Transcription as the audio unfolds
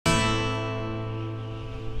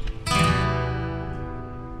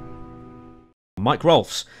Mike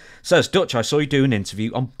Rolfs says, Dutch, I saw you do an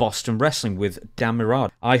interview on Boston Wrestling with Dan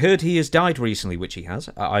Mirade. I heard he has died recently, which he has.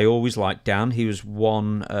 I always liked Dan. He was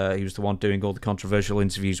the one doing all the controversial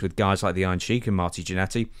interviews with guys like the Iron Sheik and Marty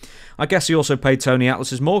Jannetty. I guess he also paid Tony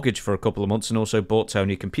Atlas's mortgage for a couple of months and also bought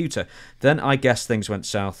Tony a computer. Then I guess things went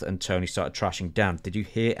south and Tony started trashing Dan. Did you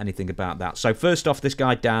hear anything about that? So first off, this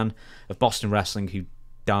guy Dan of Boston Wrestling, who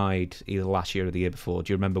died either last year or the year before.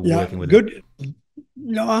 Do you remember working with him?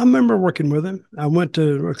 No, I remember working with him. I went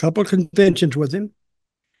to a couple of conventions with him,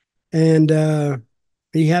 and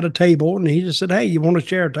he had a table, and he just said, "Hey, you want to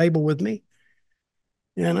share a table with me?"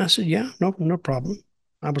 And I said, "Yeah, no problem."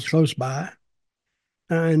 I was close by,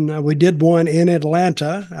 and we did one in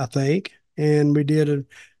Atlanta, I think, and we did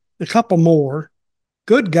a couple more.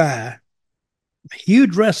 Good guy,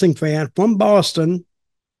 huge wrestling fan from Boston.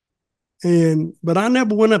 But I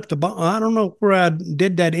never went up to Boston. I don't know where I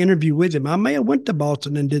did that interview with him. I may have went to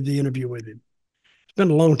Boston and did the interview with him. It's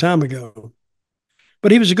been a long time ago.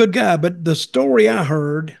 But he was a good guy. But the story I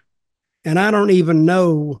heard, and I don't even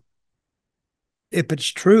know if it's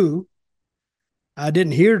true. I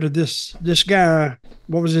didn't hear to this guy.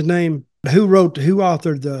 What was his name? Who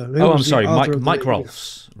authored the? Oh, I'm sorry. Mike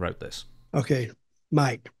Rolfs wrote this. Okay,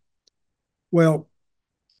 Mike. Well,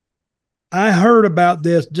 I heard about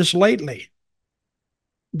this just lately,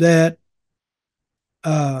 that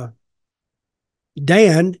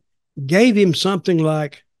Dan gave him something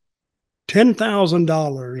like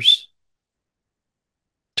 $10,000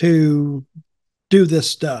 to do this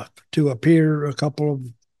stuff, to appear a couple of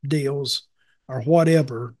deals or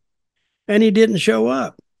whatever, and he didn't show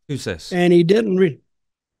up. Who's this? And he didn't.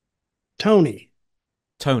 Tony.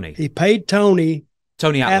 He paid Tony.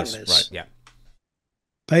 Tony Atlas. Right, yeah.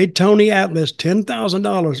 Paid Tony Atlas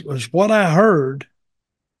 $10,000 was what I heard,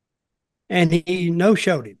 and he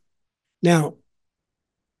no-showed him. Now,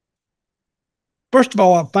 first of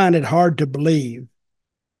all, I find it hard to believe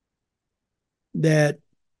that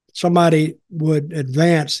somebody would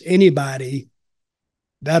advance anybody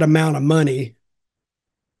that amount of money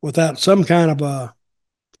without some kind of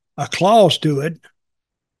a clause to it,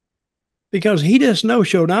 because he just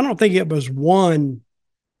no-showed. I don't think it was one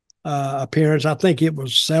appearance. I think it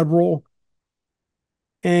was several.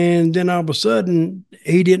 And then all of a sudden,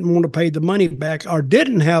 he didn't want to pay the money back, or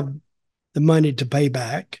didn't have the money to pay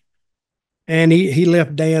back. And he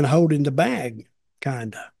left Dan holding the bag,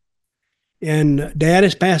 kind of. And Dad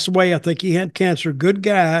has passed away. I think he had cancer. Good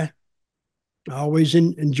guy. I always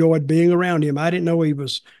enjoyed being around him. I didn't know he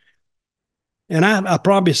was. And I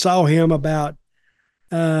probably saw him about,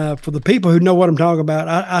 for the people who know what I'm talking about,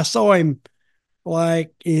 I saw him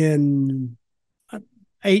like in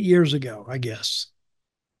 8 years ago, I guess,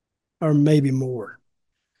 or maybe more.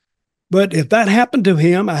 But if that happened to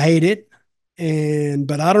him, I hate it.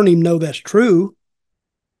 But I don't even know that's true,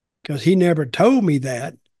 because he never told me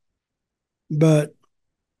that. But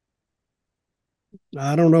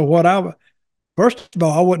I don't know what first of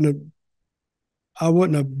all, I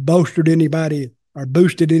wouldn't have boasted anybody or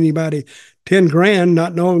boosted anybody 10 grand,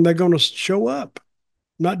 not knowing they're going to show up.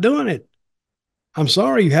 I'm not doing it. I'm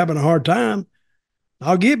sorry you're having a hard time.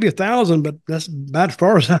 I'll give you 1,000, but that's about as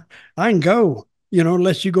far as I can go,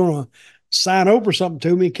 unless you're going to sign over something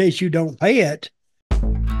to me in case you don't pay it.